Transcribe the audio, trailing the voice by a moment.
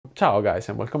Ciao guys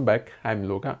and welcome back, I'm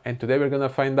Luca, and today we're gonna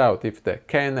find out if the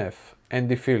K&F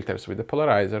ND filters with the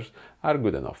polarizers are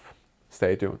good enough.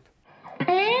 Stay tuned.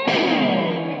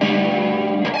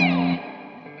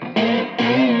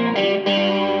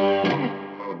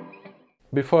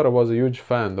 Before I was a huge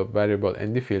fan of variable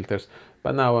ND filters,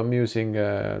 but now I'm using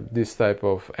this type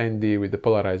of ND with the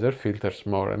polarizer filters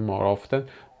more and more often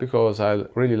because I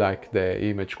really like the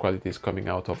image qualities coming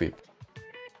out of it.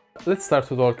 Let's start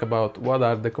to talk about what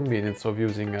are the conveniences of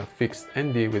using a fixed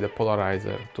ND with a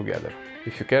polarizer together.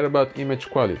 If you care about image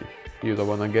quality, you don't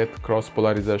want to get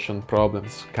cross-polarization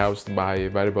problems caused by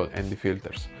variable ND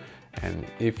filters, and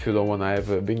if you don't want to have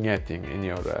vignetting in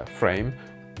your frame,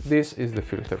 this is the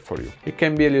filter for you. It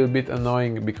can be a little bit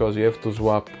annoying because you have to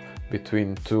swap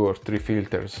between 2 or 3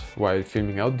 filters while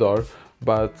filming outdoor,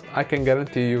 but I can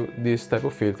guarantee you this type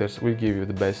of filters will give you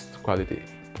the best quality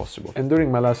possible. And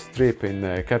during my last trip in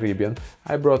the Caribbean,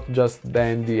 I brought just the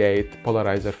ND8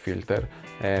 polarizer filter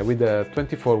with a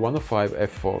 24-105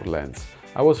 f4 lens.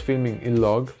 I was filming in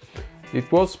log.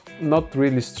 It was not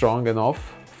really strong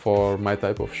enough for my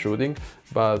type of shooting,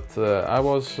 but I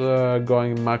was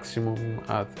going maximum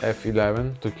at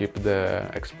f11 to keep the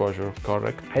exposure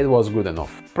correct. It was good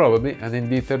enough. Probably an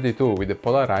ND32 with the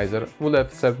polarizer would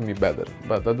have served me better,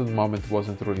 but at the moment it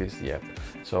wasn't released yet,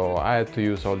 so I had to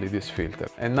use only this filter.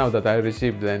 And now that I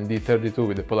received the ND32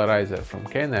 with the polarizer from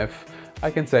K&F,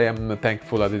 I can say I'm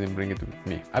thankful I didn't bring it with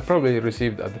me. I probably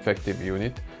received a defective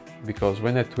unit, because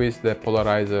when I twist the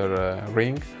polarizer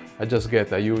ring, I just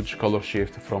get a huge color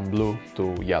shift from blue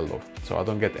to yellow, so I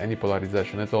don't get any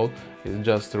polarization at all. It's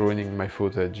just ruining my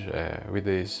footage with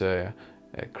this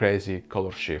crazy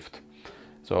color shift,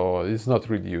 so it's not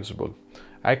really usable.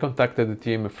 I contacted the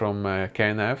team from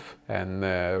K&F and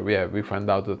we found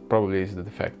out that probably is the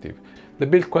defective. The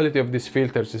build quality of these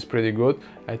filters is pretty good.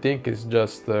 I think it's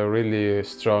just really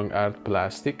strong hard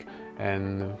plastic,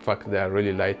 and in fact they are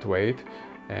really lightweight,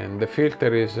 and the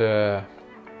filter is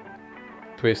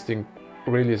twisting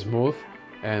really smooth,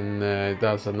 and it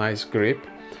has a nice grip.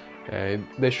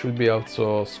 They should be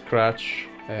also scratch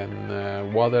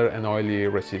and water and oily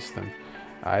resistant.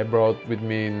 I brought with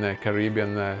me in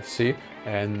Caribbean Sea,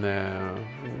 and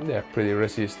they're pretty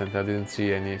resistant. I didn't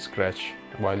see any scratch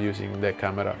while using the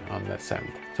camera on the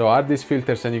sand. So are these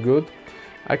filters any good?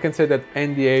 I can say that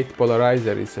ND8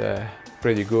 polarizer is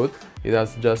pretty good. It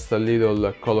has just a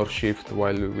little color shift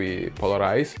while we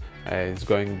polarize. It's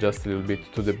going just a little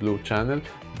bit to the blue channel,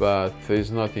 but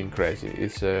it's nothing crazy.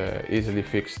 It's easily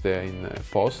fixed in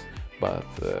post, but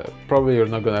probably you're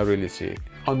not gonna really see it.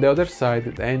 On the other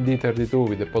side, the ND32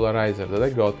 with the polarizer that I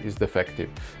got is defective,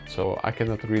 so I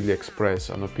cannot really express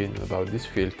an opinion about this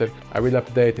filter. I will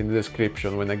update in the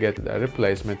description when I get the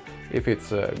replacement if it's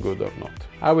good or not.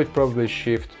 I will probably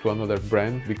shift to another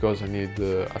brand because I need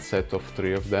a set of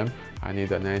 3 of them. I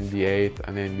need an ND8,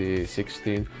 an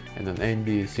ND16 and an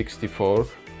ND64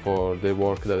 for the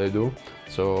work that I do.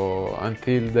 So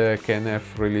until the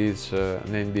K&F release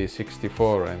an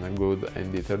ND64 and a good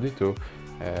ND32,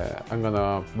 I'm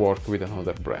gonna work with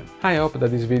another brand. I hope that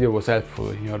this video was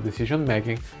helpful in your decision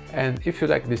making, and if you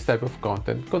like this type of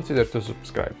content, consider to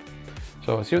subscribe.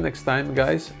 So see you next time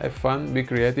guys, have fun, be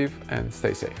creative and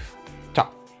stay safe.